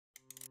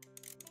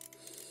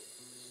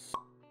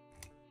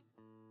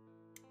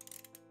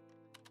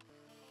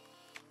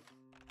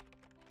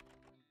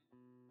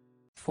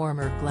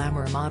former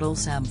glamour model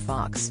Sam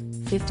Fox,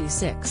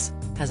 56,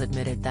 has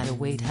admitted that a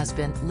weight has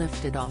been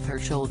lifted off her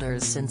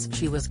shoulders since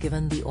she was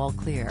given the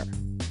all-clear.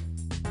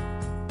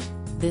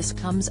 This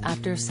comes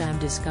after Sam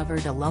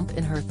discovered a lump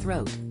in her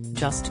throat,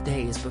 just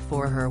days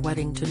before her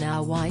wedding to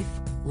now wife,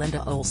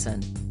 Linda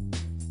Olsen.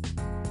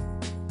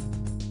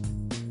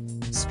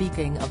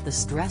 Speaking of the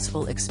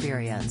stressful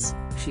experience,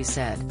 she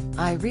said,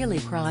 "I really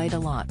cried a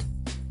lot.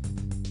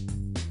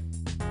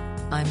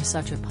 I'm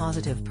such a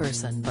positive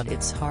person, but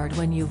it's hard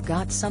when you've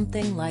got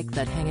something like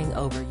that hanging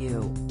over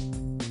you.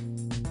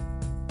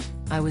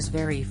 I was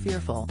very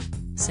fearful."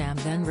 Sam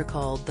then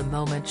recalled the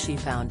moment she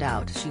found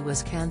out she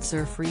was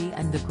cancer-free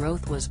and the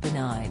growth was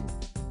benign.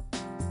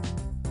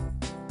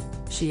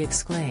 She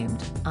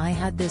exclaimed, "I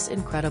had this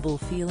incredible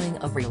feeling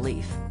of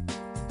relief.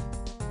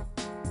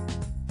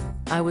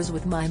 I was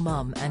with my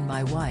mom and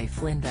my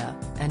wife Linda,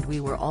 and we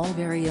were all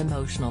very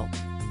emotional.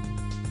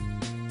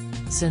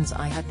 Since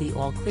I had the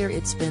all-clear,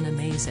 it's been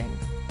amazing.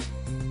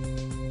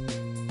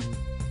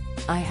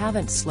 I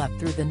haven't slept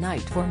through the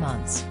night for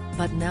months,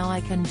 but now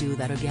I can do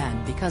that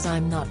again because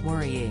I'm not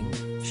worrying,"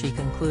 she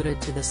concluded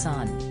to The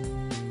Sun.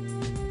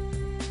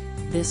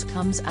 This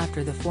comes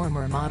after the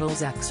former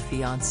model's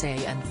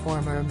ex-fiancé and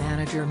former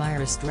manager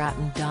Myra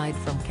Stratton died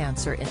from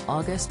cancer in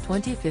August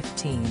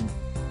 2015.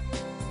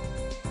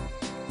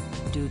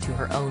 Due to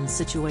her own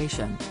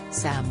situation,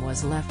 Sam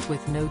was left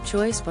with no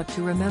choice but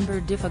to remember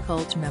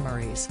difficult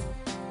memories.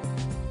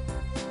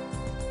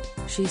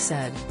 She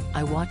said,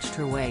 "I watched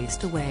her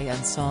waste away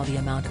and saw the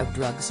amount of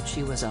drugs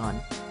she was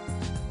on.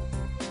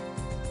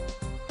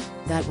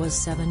 That was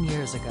 7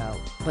 years ago,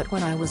 but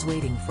when I was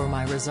waiting for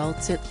my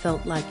results it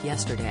felt like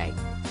yesterday.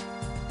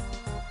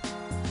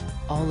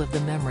 All of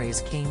the memories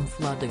came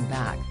flooding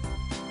back."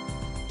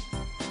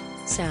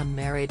 Sam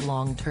married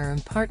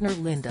long-term partner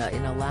Linda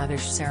in a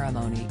lavish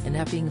ceremony in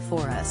Epping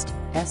Forest,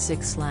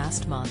 Essex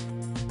last month.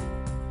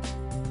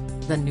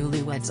 The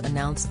newlyweds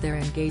announced their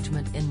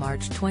engagement in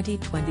March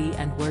 2020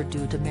 and were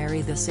due to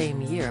marry the same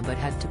year but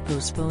had to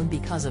postpone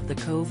because of the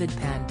COVID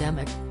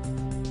pandemic.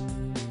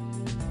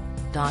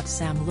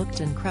 Sam looked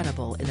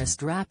incredible in a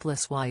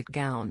strapless white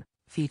gown,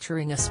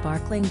 featuring a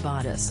sparkling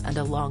bodice and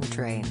a long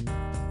train,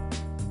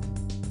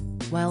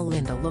 while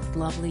Linda looked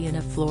lovely in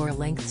a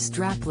floor-length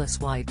strapless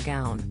white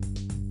gown.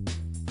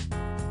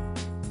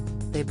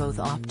 They both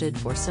opted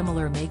for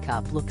similar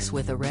makeup looks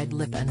with a red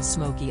lip and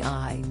smoky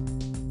eye.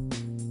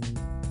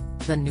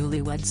 The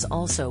newlyweds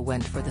also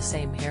went for the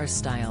same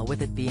hairstyle,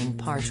 with it being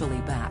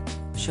partially back,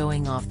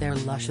 showing off their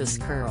luscious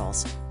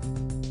curls.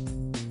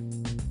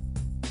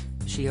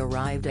 She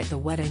arrived at the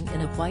wedding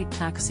in a white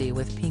taxi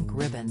with pink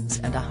ribbons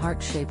and a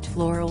heart-shaped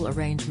floral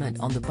arrangement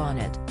on the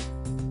bonnet.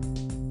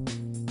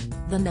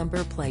 The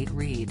number plate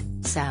read,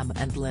 "Sam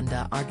and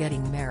Linda are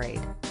getting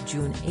married,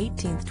 June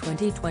 18,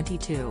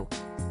 2022.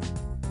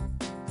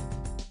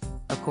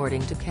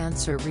 According to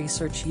Cancer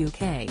Research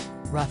UK,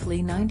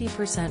 roughly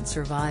 90%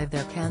 survive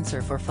their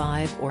cancer for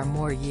 5 or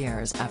more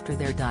years after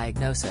their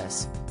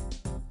diagnosis.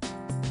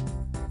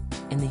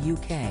 In the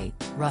UK,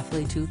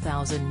 roughly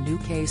 2,000 new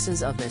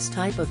cases of this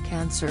type of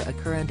cancer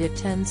occur, and it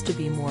tends to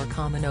be more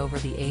common over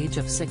the age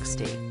of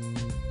 60.